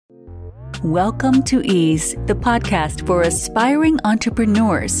Welcome to Ease, the podcast for aspiring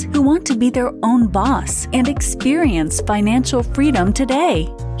entrepreneurs who want to be their own boss and experience financial freedom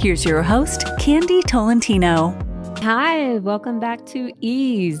today. Here's your host, Candy Tolentino. Hi, welcome back to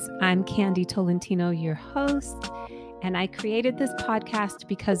Ease. I'm Candy Tolentino, your host, and I created this podcast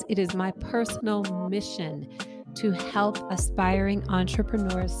because it is my personal mission to help aspiring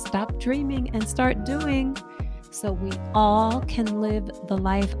entrepreneurs stop dreaming and start doing, so we all can live the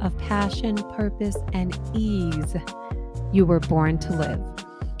life of passion, purpose, and ease you were born to live.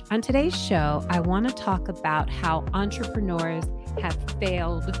 On today's show, I want to talk about how entrepreneurs have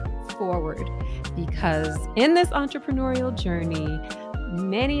failed forward, because in this entrepreneurial journey,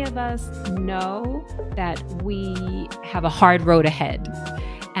 many of us know that we have a hard road ahead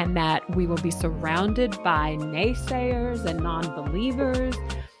and that we will be surrounded by naysayers and non-believers,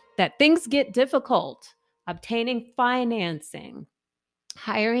 that things get difficult. Obtaining financing,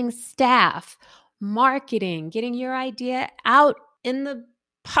 hiring staff, marketing, getting your idea out in the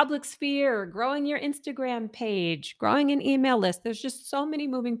public sphere, growing your Instagram page, growing an email list. There's just so many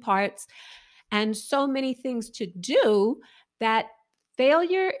moving parts and so many things to do that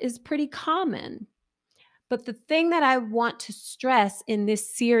failure is pretty common. But the thing that I want to stress in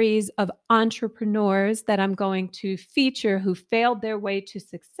this series of entrepreneurs that I'm going to feature who failed their way to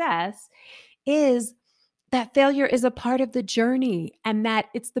success is that failure is a part of the journey, and that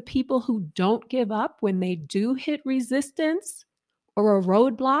it's the people who don't give up when they do hit resistance or a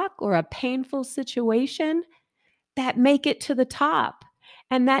roadblock or a painful situation that make it to the top.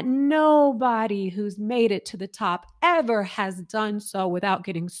 And that nobody who's made it to the top ever has done so without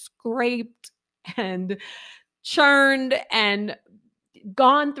getting scraped and churned and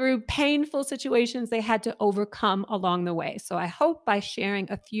gone through painful situations they had to overcome along the way. So I hope by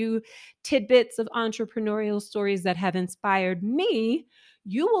sharing a few tidbits of entrepreneurial stories that have inspired me,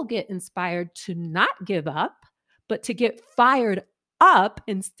 you will get inspired to not give up, but to get fired up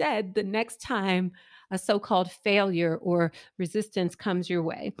instead the next time a so-called failure or resistance comes your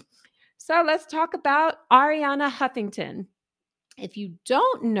way. So let's talk about Arianna Huffington. If you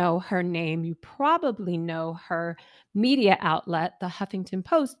don't know her name, you probably know her media outlet, the Huffington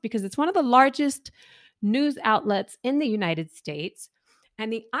Post, because it's one of the largest news outlets in the United States.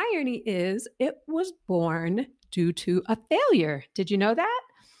 And the irony is it was born due to a failure. Did you know that?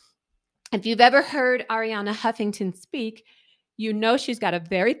 If you've ever heard Arianna Huffington speak, you know she's got a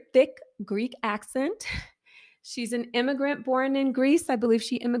very thick Greek accent. She's an immigrant born in Greece. I believe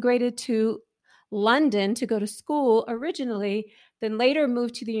she immigrated to London to go to school originally, then later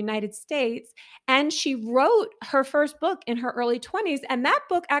moved to the United States. And she wrote her first book in her early 20s, and that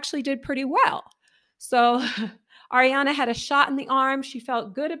book actually did pretty well. So Arianna had a shot in the arm. She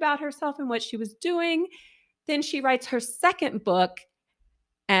felt good about herself and what she was doing. Then she writes her second book,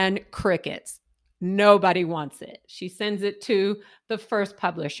 and crickets. Nobody wants it. She sends it to the first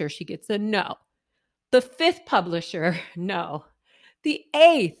publisher. She gets a no. The fifth publisher, no. The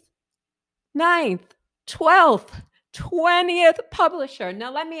eighth, 9th, 12th, 20th publisher.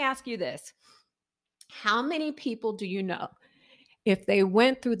 Now, let me ask you this. How many people do you know, if they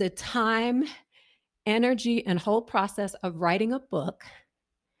went through the time, energy, and whole process of writing a book,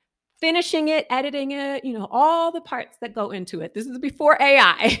 finishing it, editing it, all the parts that go into it? This is before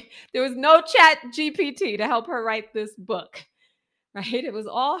AI. There was no chat GPT to help her write this book, right? It was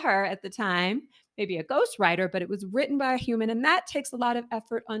all her at the time. Maybe a ghostwriter, but it was written by a human, and that takes a lot of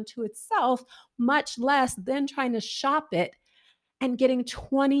effort unto itself, much less than trying to shop it and getting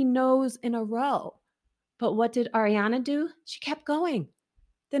 20 no's in a row. But what did Arianna do? She kept going.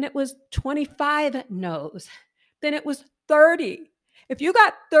 Then it was 25 no's. Then it was 30. If you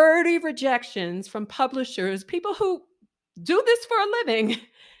got 30 rejections from publishers, people who do this for a living,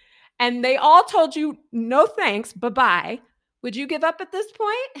 and they all told you, no thanks, bye-bye, would you give up at this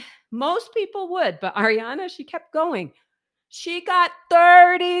point? Most people would, but Arianna, she kept going. She got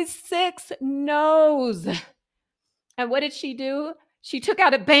 36 no's. And what did she do? She took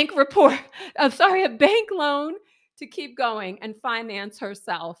out a bank loan to keep going and finance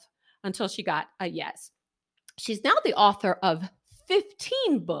herself until she got a yes. She's now the author of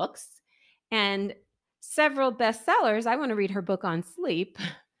 15 books and several bestsellers. I want to read her book on sleep,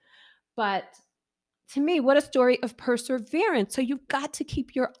 but to me, what a story of perseverance. So you've got to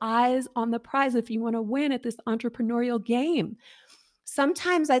keep your eyes on the prize if you want to win at this entrepreneurial game.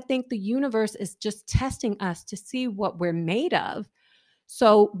 Sometimes I think the universe is just testing us to see what we're made of.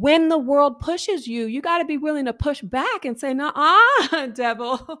 So when the world pushes you, you got to be willing to push back and say, "Nah,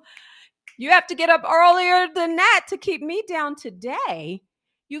 devil, you have to get up earlier than that to keep me down today."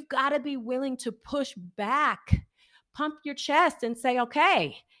 You've got to be willing to push back, pump your chest and say,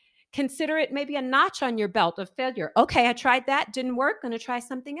 okay, Consider it maybe a notch on your belt of failure. Okay, I tried that, didn't work, going to try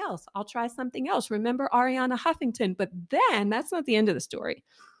something else. I'll try something else. Remember Arianna Huffington, but then that's not the end of the story.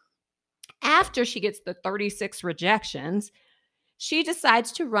 After she gets the 36 rejections, she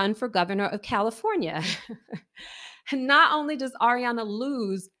decides to run for governor of California. And not only does Arianna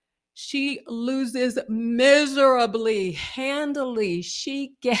lose, she loses miserably, handily.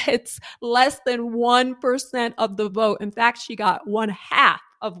 She gets less than 1% of the vote. In fact, she got 1/2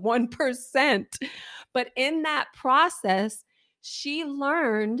 of 1%. But in that process, she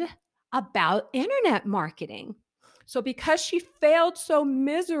learned about internet marketing. So because she failed so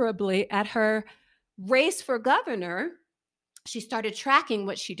miserably at her race for governor, she started tracking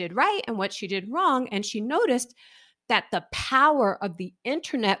what she did right and what she did wrong. And she noticed that the power of the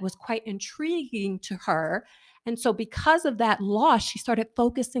internet was quite intriguing to her. And so because of that loss, she started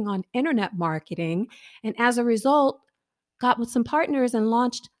focusing on internet marketing. And as a result, got with some partners and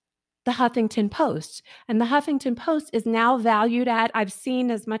launched the Huffington Post. And the Huffington Post is now valued at, I've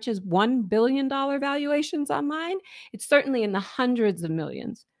seen as much as $1 billion valuations online. It's certainly in the hundreds of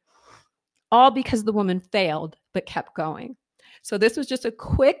millions, all because the woman failed but kept going. So this was just a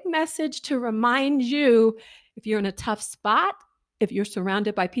quick message to remind you, if you're in a tough spot, if you're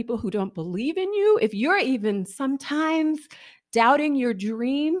surrounded by people who don't believe in you, if you're even sometimes doubting your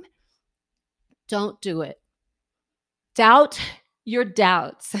dream, don't do it. Doubt your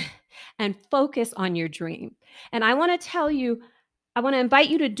doubts and focus on your dream. And I want to tell you, I want to invite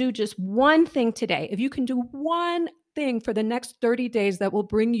you to do just one thing today. If you can do one thing for the next 30 days that will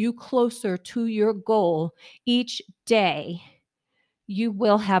bring you closer to your goal each day, you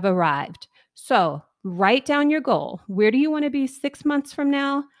will have arrived. So write down your goal. Where do you want to be 6 months from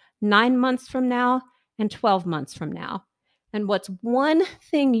now, 9 months from now, and 12 months from now? And what's one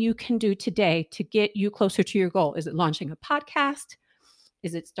thing you can do today to get you closer to your goal? Is it launching a podcast?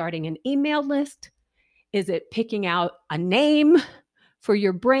 Is it starting an email list? Is it picking out a name for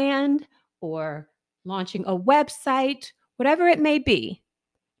your brand or launching a website? Whatever it may be,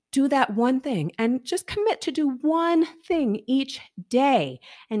 do that one thing and just commit to do one thing each day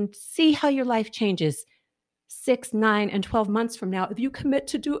and see how your life changes 6, 9, and 12 months from now if you commit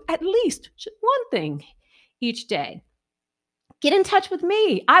to do at least one thing each day. Get in touch with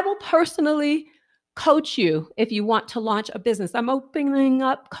me. I will personally coach you if you want to launch a business. I'm opening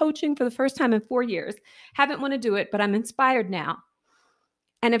up coaching for the first time in 4 years. Haven't want to do it, but I'm inspired now.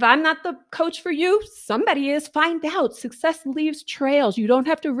 And if I'm not the coach for you, somebody is. Find out. Success leaves trails. You don't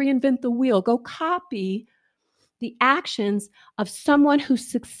have to reinvent the wheel. Go copy the actions of someone who's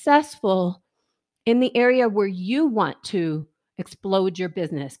successful in the area where you want to explode your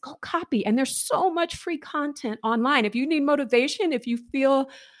business. Go copy. And there's so much free content online. If you need motivation, if you feel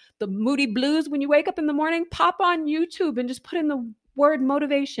the moody blues when you wake up in the morning, pop on YouTube and just put in the word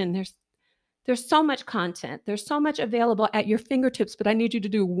motivation. There's so much content. There's so much available at your fingertips, but I need you to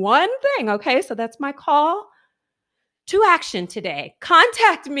do one thing, okay? So that's my call to action today.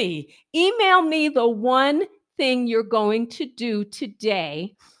 Contact me. Email me the one thing you're going to do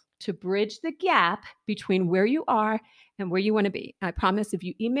today to bridge the gap between where you are and where you want to be. I promise if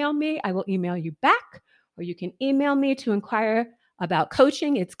you email me, I will email you back, or you can email me to inquire about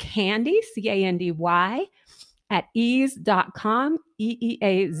coaching. It's Candy, Candy, at ease.com,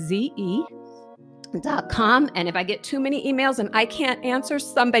 EEAZE.com. And if I get too many emails and I can't answer,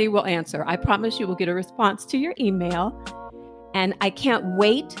 somebody will answer. I promise you will get a response to your email. And I can't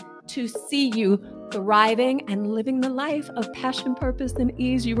wait to see you thriving and living the life of passion, purpose, and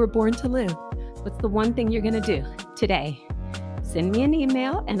ease you were born to live. What's the one thing you're going to do today? Send me an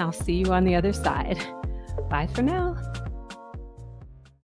email and I'll see you on the other side. Bye for now.